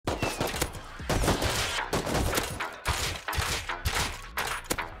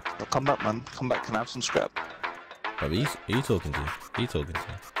come back, man. Come back, can I have some scrap? Bro, who you talking to? Who you talking to?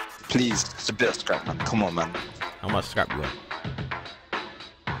 Please, it's a bit of scrap, man. Come on, man. How much scrap you got?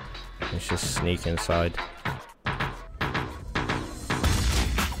 Let's just sneak inside.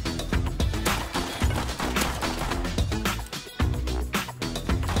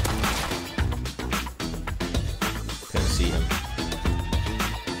 Couldn't see him.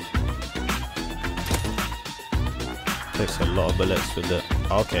 Takes a lot of bullets with it.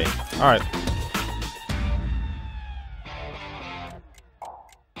 Okay, alright.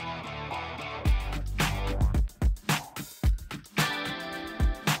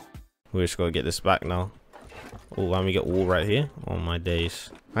 We just gotta get this back now. Oh, and we get wall right here. Oh my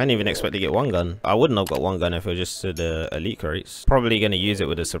days. I didn't even expect to get one gun. I wouldn't have got one gun if it was just to the elite crates. Probably gonna use it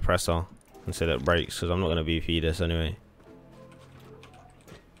with a suppressor until it breaks, because I'm not gonna BP this anyway.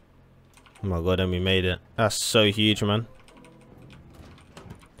 Oh my god, and we made it. That's so huge, man.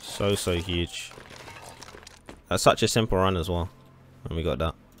 So huge. That's such a simple run as well. And we got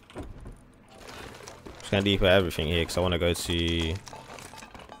that. Just gonna depot everything here because I want to go to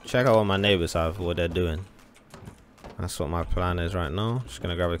check out what my neighbors have, what they're doing. That's what my plan is right now. Just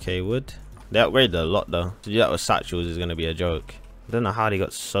gonna grab a K wood. They upgraded a lot though. To do that with satchels is gonna be a joke. I don't know how they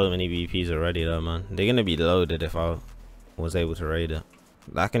got so many BPs already though, man. They're gonna be loaded if I was able to raid it.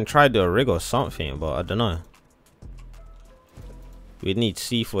 I can try to do a rig or something, but I don't know. We'd need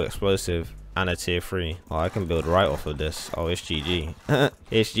C4 explosive and a tier 3. Oh, I can build right off of this. Oh, it's GG.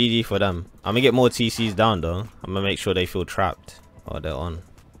 It's GG for them. I'm gonna get more TCs down though. I'm gonna make sure they feel trapped. Oh, they're on.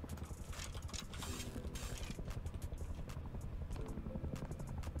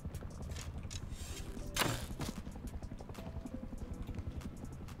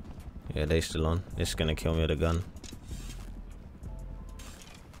 Yeah, they still on. It's gonna kill me with a gun.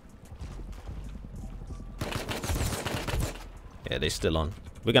 Yeah, they still on.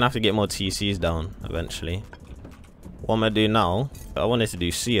 We're gonna have to get more TCs down eventually. What I'm gonna do now, I wanted to do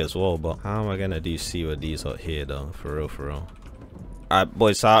C as well, but how am I gonna do C with these out here though? For real. Alright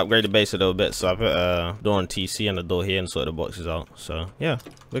boys, so I upgraded the base a little bit, so I put a door on TC and a door here and sort the boxes out. So yeah,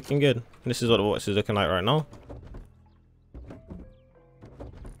 looking good. This is what the box is looking like right now.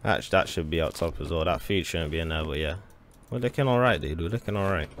 Actually, that should be out top as well. That feed shouldn't be in there, but yeah. We're looking alright, dude. We're looking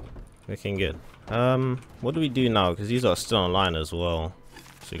alright. Looking good. What do we do now? Because these are still online as well.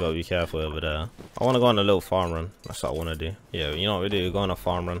 So you gotta be careful over there. I want to go on a little farm run. That's what I want to do. Yeah, you know what we do? We go on a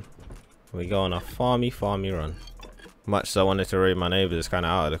farm run. We go on a farmy run. Much as I wanted to raid my neighbors, it's kind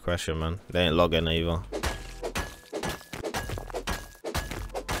of out of the question, man. They ain't logging either.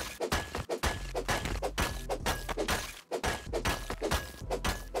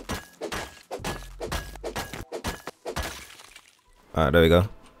 Alright, there we go.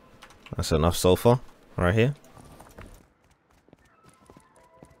 That's enough so far, right here.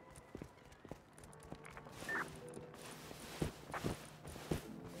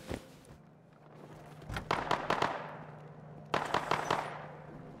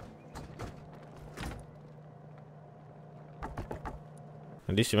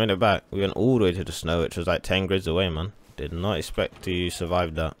 At least we made it back. We went all the way to the snow, which was like 10 grids away, man. Did not expect to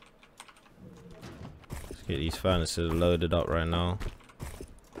survive that. Let's get these furnaces loaded up right now.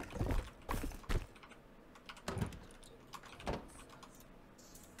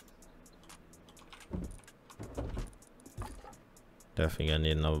 Definitely gonna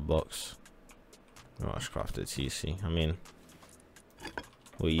need another box. Rushcrafted TC. I mean,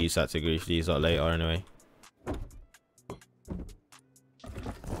 we'll use that to grief these up later anyway.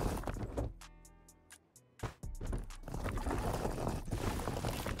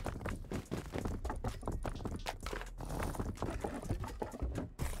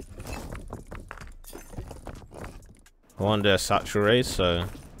 I want to do a satchel raid, so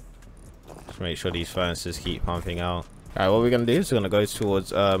just make sure these furnaces keep pumping out. Alright, what we're gonna do is we're gonna go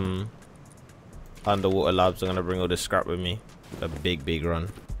towards underwater labs. I'm gonna bring all this scrap with me. A big run.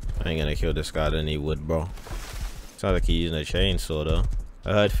 I ain't gonna kill this guy, I don't need wood, bro. Sounds like he's using a chainsaw though.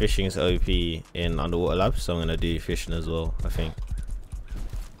 I heard fishing's OP in underwater labs, so I'm gonna do fishing as well, I think.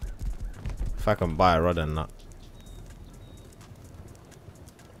 If I can buy a rod and that.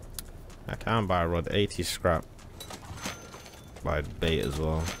 I can buy a rod, 80 scrap. Buy bait as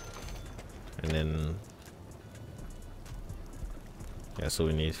well. And then yeah, so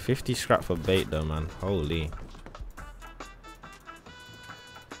we need 50 scrap for bait though, man. Holy.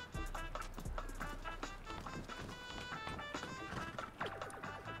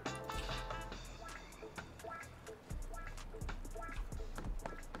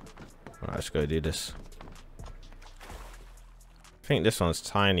 Alright, let's go do this. I think this one's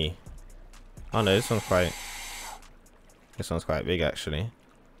tiny. Oh no, this one's quite big actually.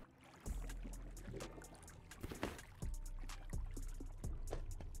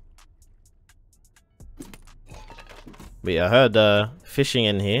 But yeah, I heard fishing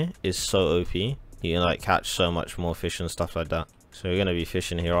in here is so OP. You can like catch so much more fish and stuff like that. So we're gonna be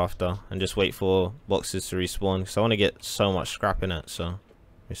fishing here after and just wait for boxes to respawn because I want to get so much scrap in it. So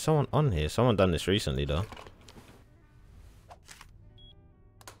is someone on here? Someone done this recently though.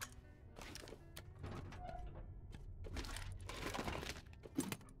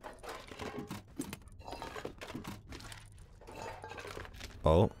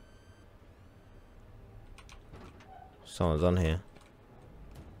 Oh, someone's on here.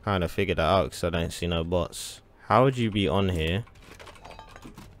 Kind of figured that out because I don't see no bots. How would you be on here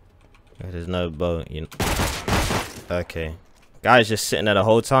if there's no boat? You know? Okay, guy's just sitting there the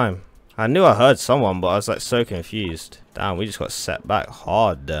whole time. I knew I heard someone, but I was like so confused. Damn, we just got set back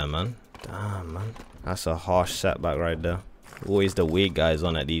hard there, man. Damn, man, that's a harsh setback right there. Always the weird guys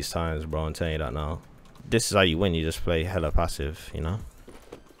on at these times, bro. I'm telling you that now. This is how you win. You just play hella passive, you know.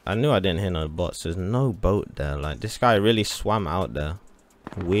 I knew I didn't hear no bots. There's no boat there. Like, this guy really swam out there.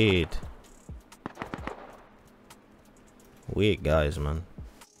 Weird. Weird guys, man.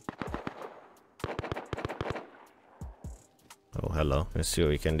 Oh, hello. Let's see what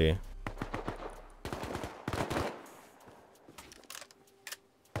we can do.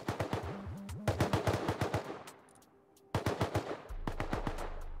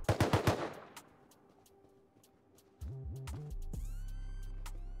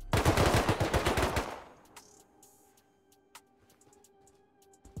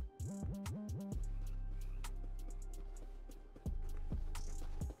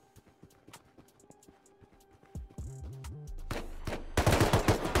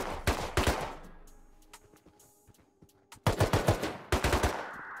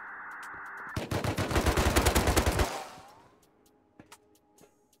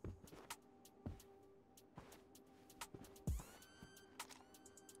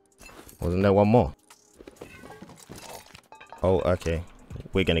 Wasn't there one more? Oh, okay.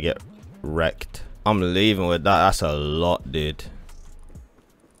 We're gonna get wrecked. I'm leaving with that. That's a lot, dude.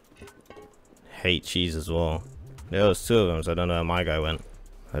 Hate cheese as well. There was two of them, so I don't know where my guy went.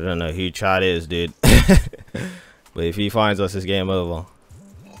 I don't know who Chad is, dude. But if he finds us, it's game over.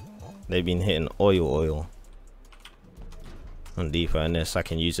 They've been hitting oil. I'm deeper in this. I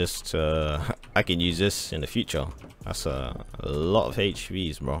can use this to... I can use this in the future. That's a lot of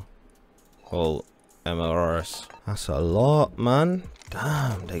HVs, bro. Well, MLRS. That's a lot, man.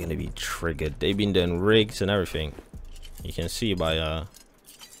 Damn, they're gonna be triggered. They've been doing rigs and everything. You can see by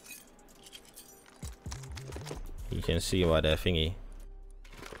you can see by their thingy.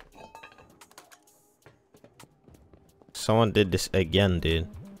 Someone did this again, dude.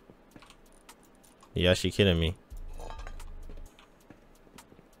 You actually kidding me?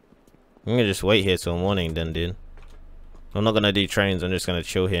 I'm gonna just wait here till morning then, dude. I'm not gonna do trains. I'm just gonna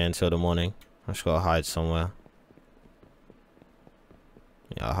chill here until the morning. I just gotta hide somewhere.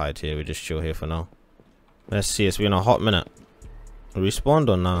 Yeah, I'll hide here. We just chill here for now. Let's see. It's been a hot minute. Respawned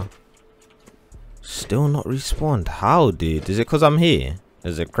or no? Still not respawned. How, dude? Is it because I'm here?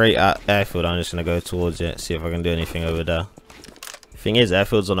 There's a crate at airfield. I'm just gonna go towards it. See if I can do anything over there. Thing is,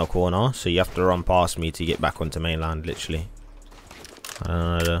 airfield's on a corner, so you have to run past me to get back onto mainland. Literally.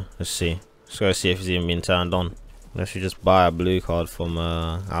 I don't know. Let's see. Let's go see if it's even been turned on. Unless we just buy a blue card from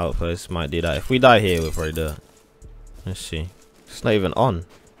Outpost, might do that. If we die here, we'll probably do it. Let's see. It's not even on.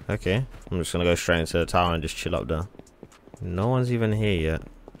 Okay. I'm just gonna go straight into the tower and just chill up there. No one's even here yet.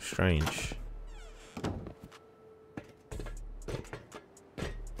 Strange.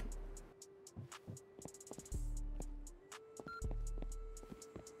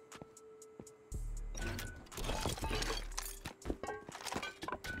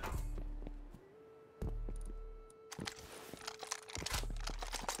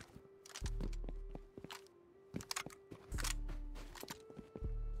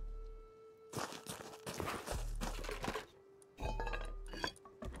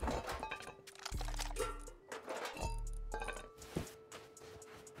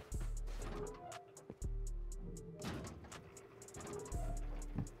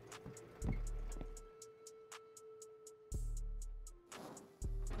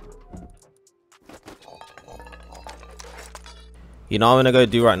 You know what I'm gonna go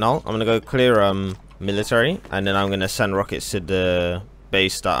do right now? I'm gonna go clear military, and then I'm gonna send rockets to the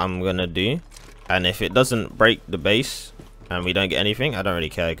base that I'm gonna do. And if it doesn't break the base and we don't get anything, I don't really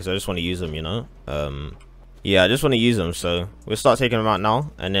care because I just want to use them, you know. Yeah, I just want to use them, so we'll start taking them out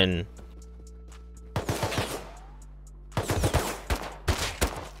now, and then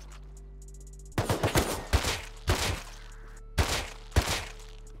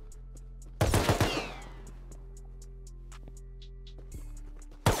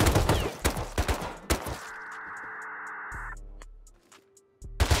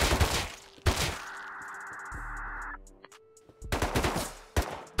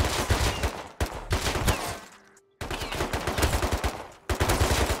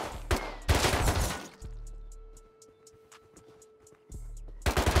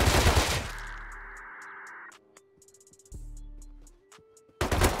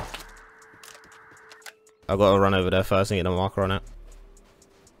I gotta run over there first and get a marker on it.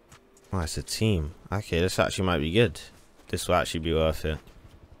 Oh, it's a team. Okay, this actually might be good. This will actually be worth it.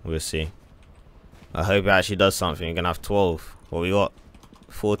 We'll see. I hope it actually does something. You're gonna have 12. What we got?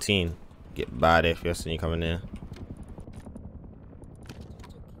 14. Get bad if you're seeing you coming here.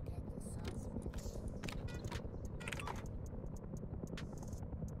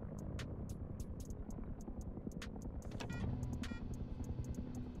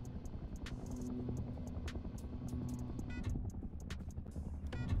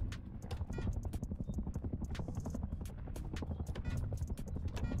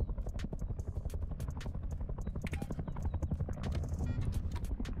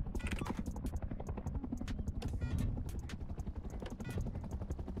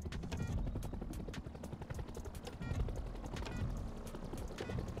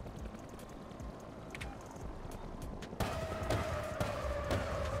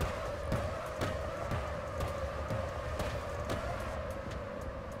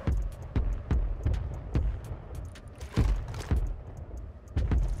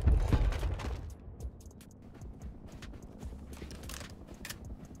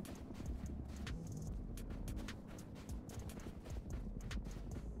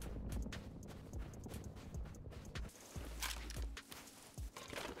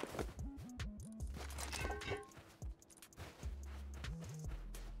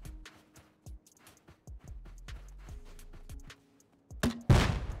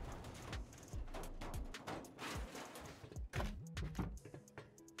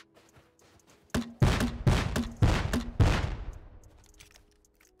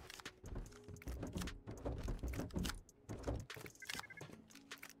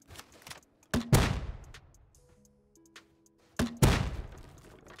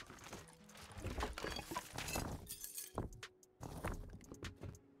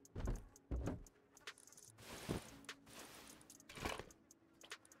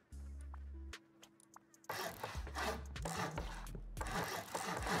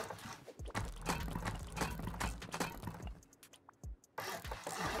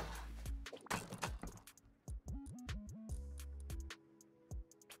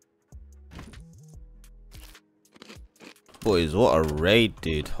 Boys, what a raid,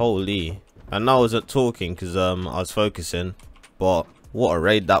 dude. Holy. And I wasn't talking because I was focusing, but what a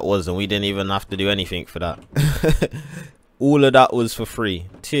raid that was, and we didn't even have to do anything for that. All of that was for free.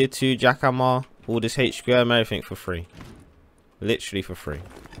 Tier 2 jackhammer, all this HQM, everything for free. Literally for free.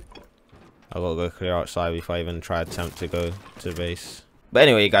 I gotta go clear outside before I even try attempt to go to base. But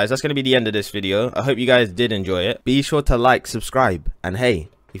anyway, guys, that's gonna be the end of this video. I hope you guys did enjoy it. Be sure to like, subscribe, and hey,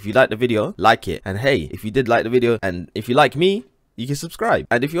 if you liked the video, like it. And hey, if you did like the video, and if you like me, you can subscribe.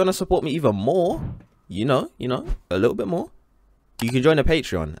 And if you want to support me even more, you know, a little bit more, you can join the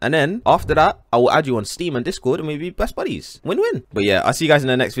Patreon. And then after that, I will add you on Steam and Discord, and we'll be best buddies. Win-win. But yeah, I'll see you guys in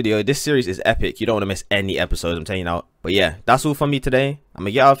the next video. This series is epic. You don't want to miss any episodes, I'm telling you now. But yeah, that's all from me today. I'm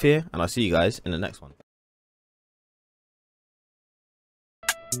gonna get out of here, and I'll see you guys in the next one.